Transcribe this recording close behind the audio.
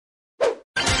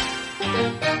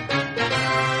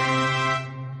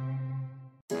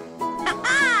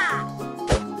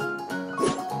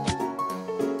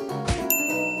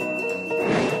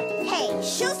Hey,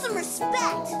 show some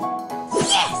respect!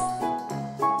 Yes!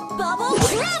 Bubble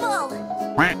Trouble!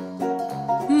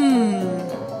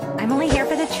 I'm only here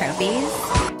for the trophies.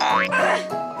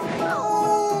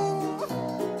 Oh,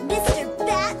 Mr.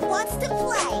 Bat wants to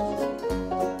play!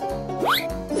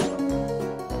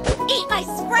 Eat my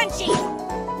scrunchie!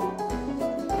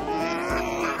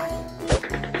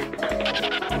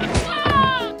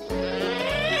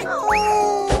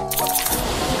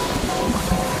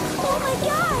 Oh my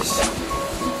gosh!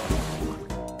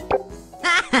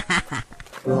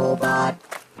 Robot.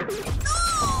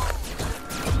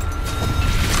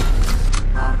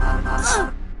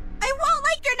 I won't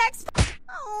like your next...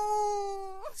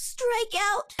 Oh, strike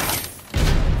out.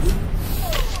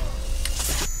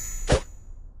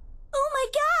 Oh my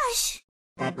gosh!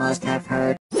 That must have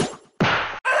hurt.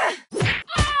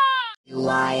 You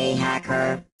are a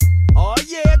hacker. Oh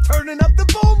yeah, turning up the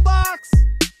boombox.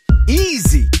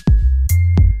 Easy.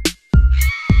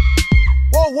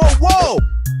 Whoa, whoa, whoa.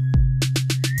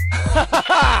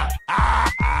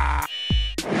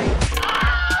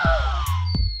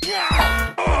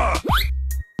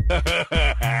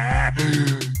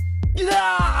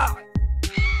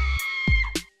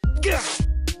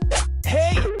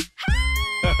 Hey!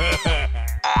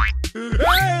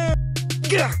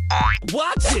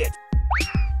 Watch it!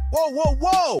 Whoa, whoa,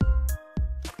 whoa!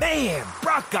 Man,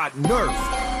 Brock got nerfed.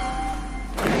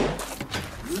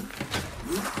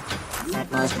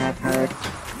 That must have hurt.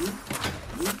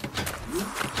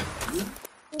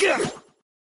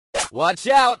 Watch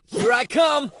out! Here I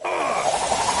come!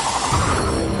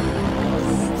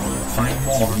 Find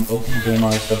more on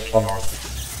OpenGameRs.org.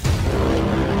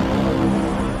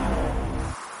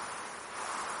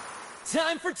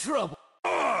 Time for trouble!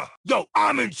 Yo,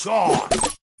 I'm in charge!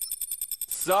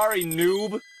 Sorry,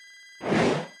 noob.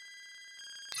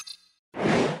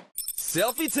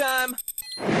 Selfie time!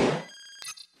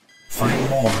 Find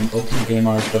more on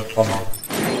OpenGameRs.org.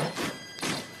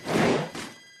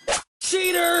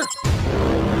 Cheater!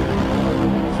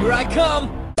 Here I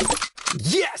come!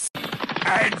 Yes!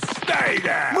 And stay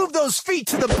there! Move those feet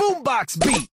to the boombox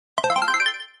beat!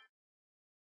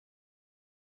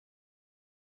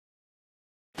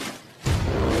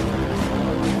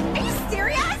 Are you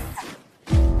serious?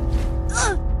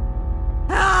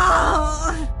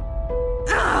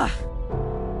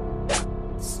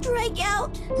 Strike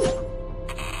out.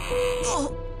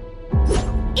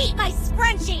 Eat my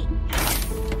scrunchie.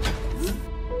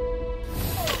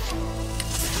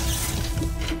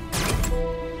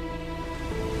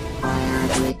 I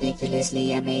am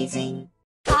ridiculously amazing.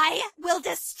 I will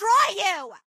destroy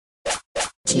you.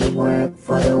 Teamwork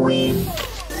for the win.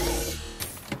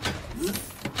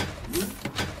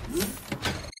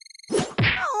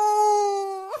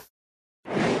 Oh.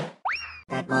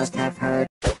 That must have hurt.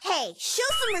 Hey, show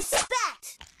some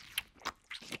respect.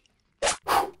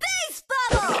 Base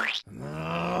bubble.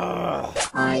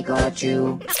 I got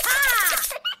you.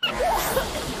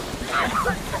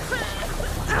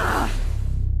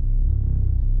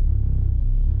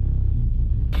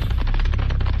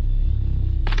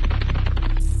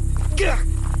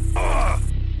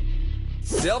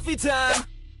 Selfie time!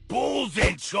 Bull's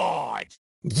in charge!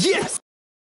 Yes!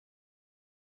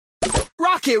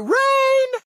 Rocket rain!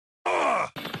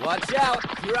 Watch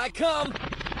out! Here I come!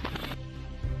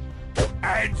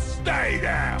 And stay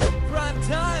down! Prime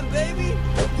time, baby!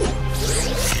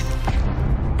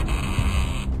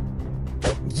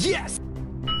 Yes!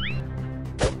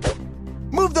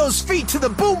 Move those feet to the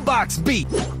boombox beat!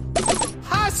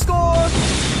 High score!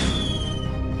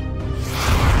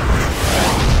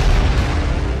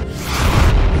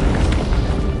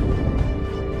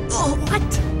 Oh, what?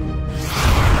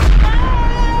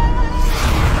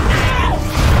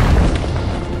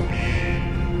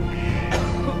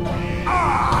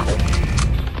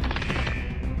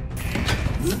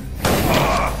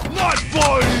 Not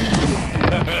funny!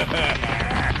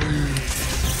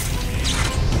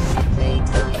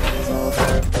 Playtime is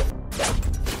over.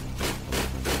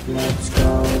 Let's go.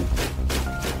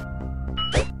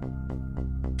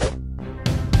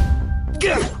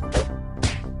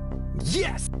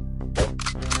 Yes!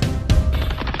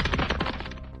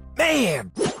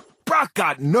 Man, Brock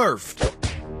got nerfed.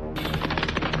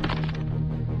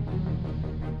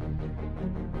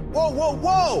 Whoa, whoa,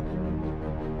 whoa!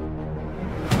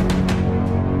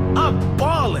 I'm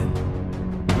ballin'.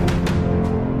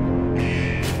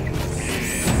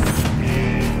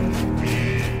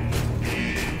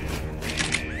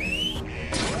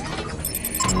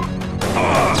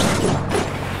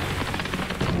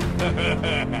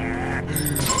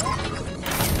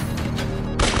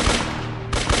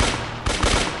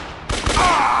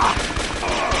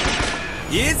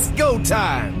 It's go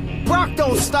time! Brock,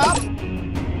 don't stop!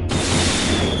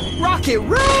 Rocket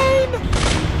rain!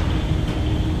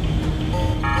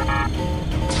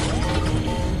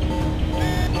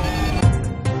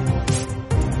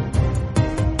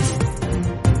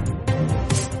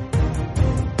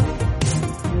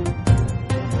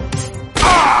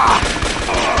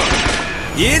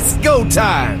 It's go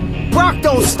time! Brock,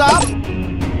 don't stop!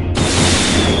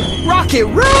 Rocket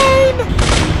rain!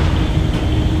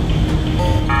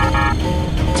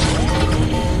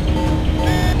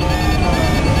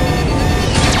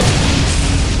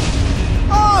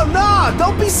 Oh, no!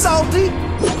 Don't be salty!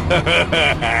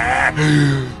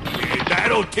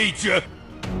 That'll teach you.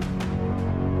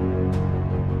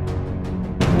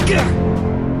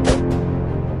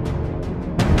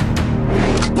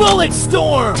 Bullet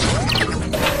storm!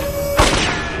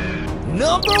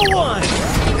 Number one!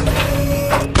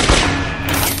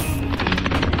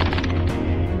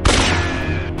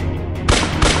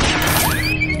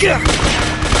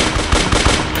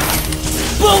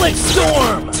 Bullet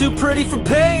storm! Too pretty for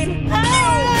pain?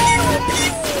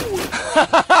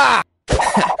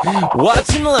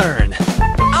 Watch and learn.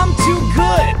 I'm too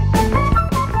good!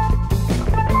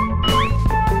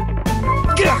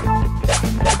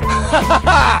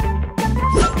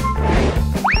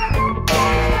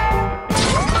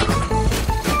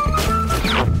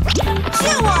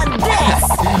 Chew on this!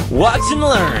 Watch and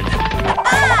learn.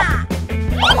 Ah!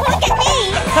 Look at me!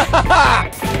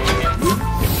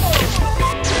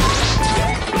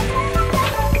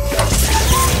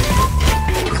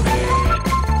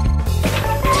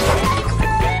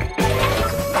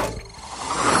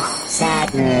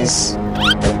 Sadness.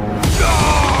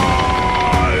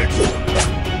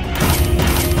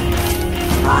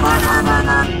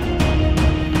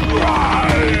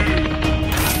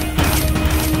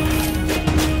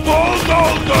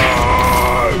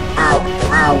 Ow,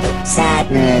 ow,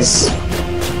 sadness.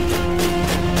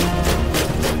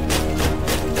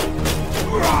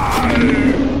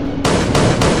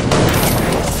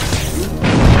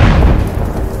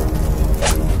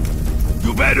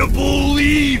 You better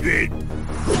believe it.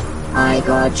 I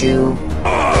got you.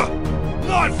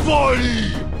 Not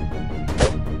funny.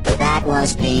 That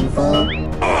was painful.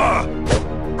 Ha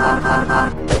ha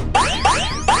ha.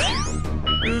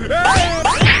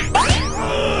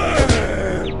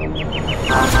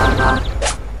 Ha ha ha.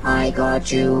 I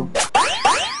got you.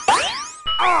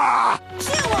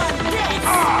 Chew on this!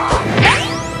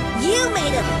 You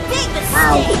made a big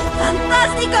mistake!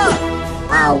 Fantastico!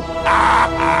 Ow.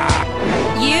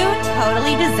 You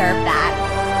totally deserve that.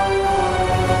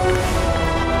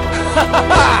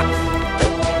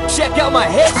 Check out my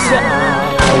headset!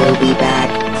 I will be back.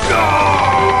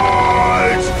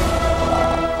 Charge!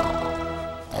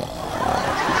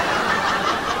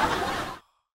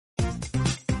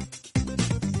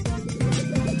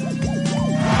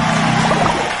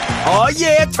 Oh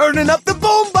yeah, turning up the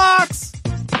boombox!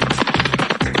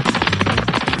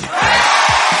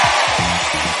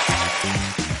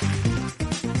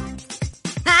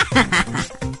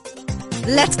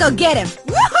 Let's go get him!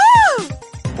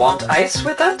 Woohoo! Want ice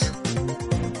with it?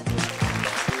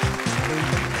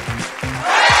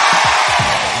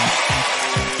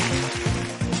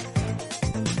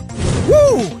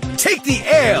 Woo! Take the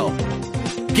L!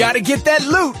 Gotta get that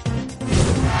loot!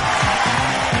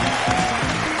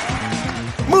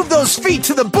 Move those feet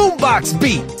to the boombox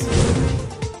beat!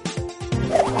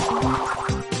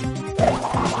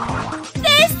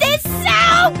 This is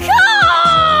so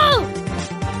cool!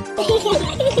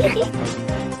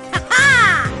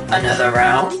 Ha-ha! Another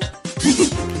round?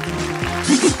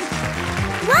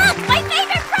 Look! My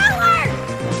favorite crawler!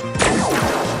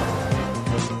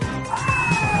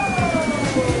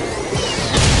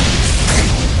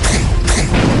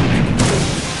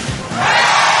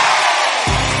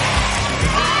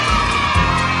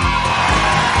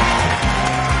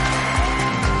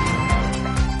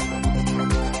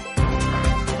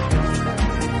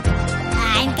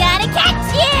 I'm gonna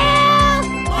catch you!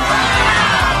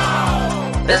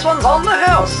 This one's on the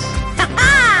house!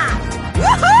 Ha-ha!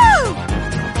 Woohoo!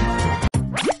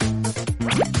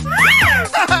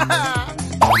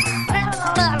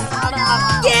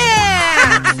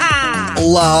 Yeah!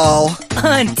 Lol.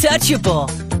 Untouchable.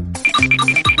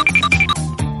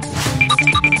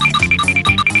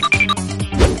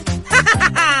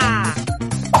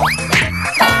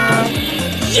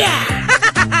 Yeah!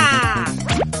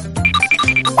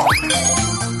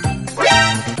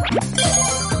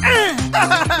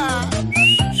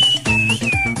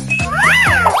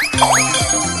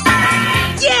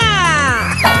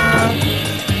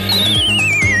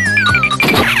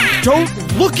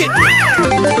 Look at me!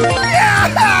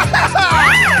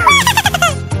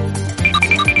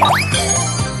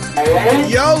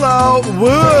 YOLO!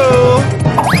 Woo!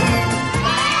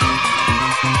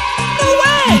 No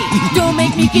way! Don't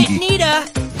make me get Nita!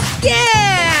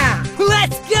 Yeah!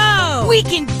 Let's go! We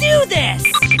can do this!